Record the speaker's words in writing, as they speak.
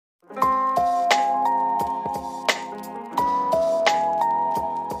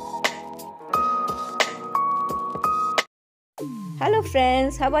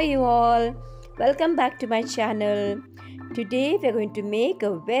friends, how are you all? Welcome back to my channel. Today we are going to make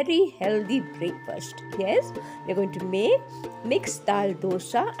a very healthy breakfast. Yes, we are going to make mixed dal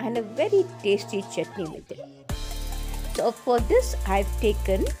dosa and a very tasty chutney with it. So for this I've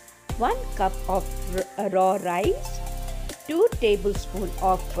taken 1 cup of raw rice, 2 tablespoons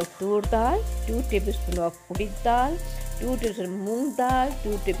of tur dal, 2 tablespoons of urad dal, 2 tablespoons moong dal,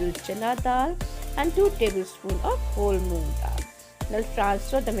 2 tablespoons chana dal and 2 tablespoons of whole moong dal. Now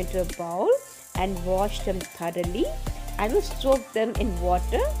transfer them into a bowl and wash them thoroughly and we'll soak them in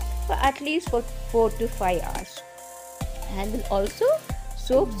water for at least for 4 to 5 hours. And we'll also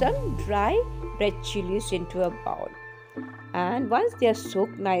soak some dry red chilies into a bowl. And once they are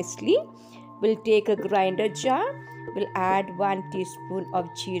soaked nicely, we'll take a grinder jar. We'll add 1 teaspoon of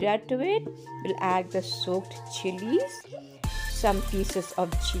jeera to it. We'll add the soaked chilies, some pieces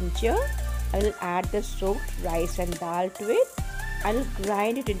of ginger. I will add the soaked rice and dal to it. I will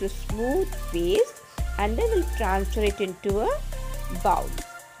grind it into smooth paste and then we'll transfer it into a bowl.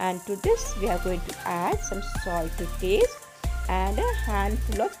 And to this we are going to add some salt to taste and a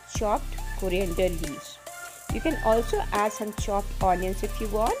handful of chopped coriander leaves. You can also add some chopped onions if you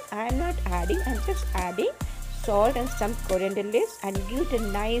want. I am not adding, I am just adding salt and some coriander leaves and give it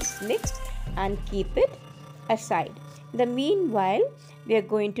a nice mix and keep it aside. In the meanwhile, we are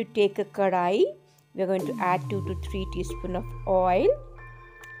going to take a kadai. We are going to add 2 to 3 teaspoons of oil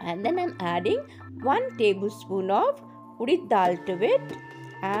and then I am adding 1 tablespoon of urad dal to it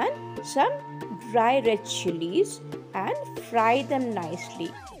and some dry red chilies and fry them nicely.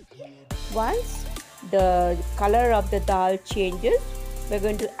 Once the color of the dal changes, we are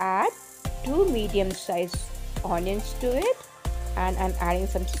going to add 2 medium-sized onions to it and I'm adding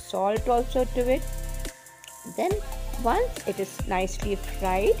some salt also to it. Then once it is nicely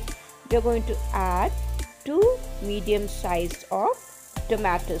fried, we are going to add 2 medium size of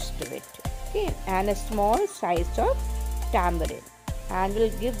tomatoes to it, okay, and a small size of tamarind, and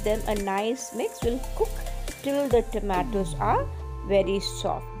we'll give them a nice mix. We'll cook till the tomatoes are very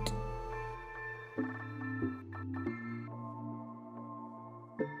soft.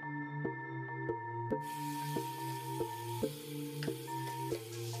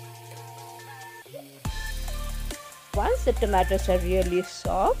 Once the tomatoes are really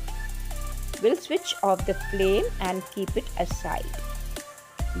soft, we'll switch off the flame and keep it aside.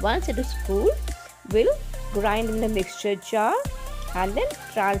 Once it is cool, we'll grind in the mixture jar and then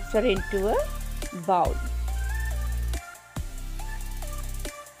transfer into a bowl.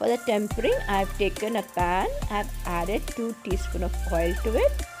 For the tempering, I've taken a pan. I've added 2 teaspoons of oil to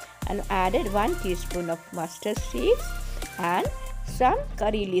it and added 1 teaspoon of mustard seeds and some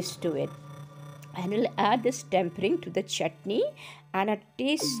curry leaves to it. And we'll add this tempering to the chutney and a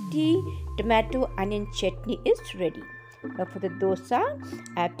tasty tomato onion chutney is ready. Now for the dosa,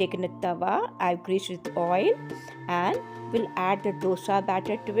 I have taken a tawa, I have greased with oil and we'll add the dosa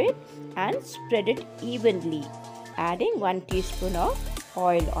batter to it and spread it evenly, adding 1 teaspoon of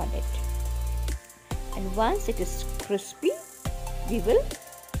oil on it. And once it is crispy, we will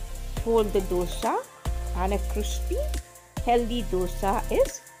fold the dosa and a crispy, healthy dosa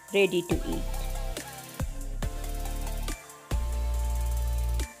is ready to eat.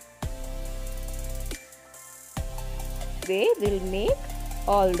 Way we'll make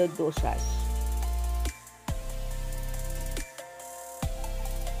all the dosas.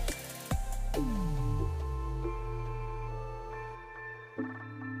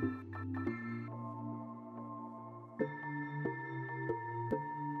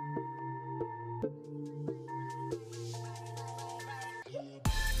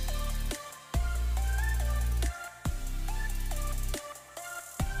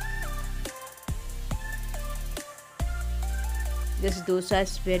 This dosa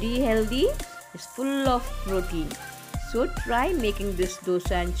is very healthy, it's full of protein. So try making this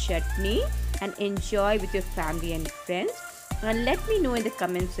dosa and chutney and enjoy with your family and friends. And let me know in the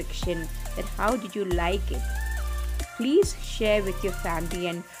comment section that how did you like it. Please share with your family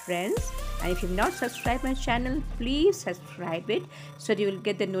and friends. And if you have not subscribed my channel, please subscribe it so you will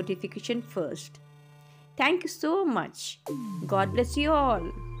get the notification first. Thank you so much. God bless you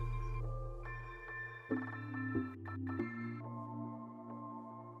all.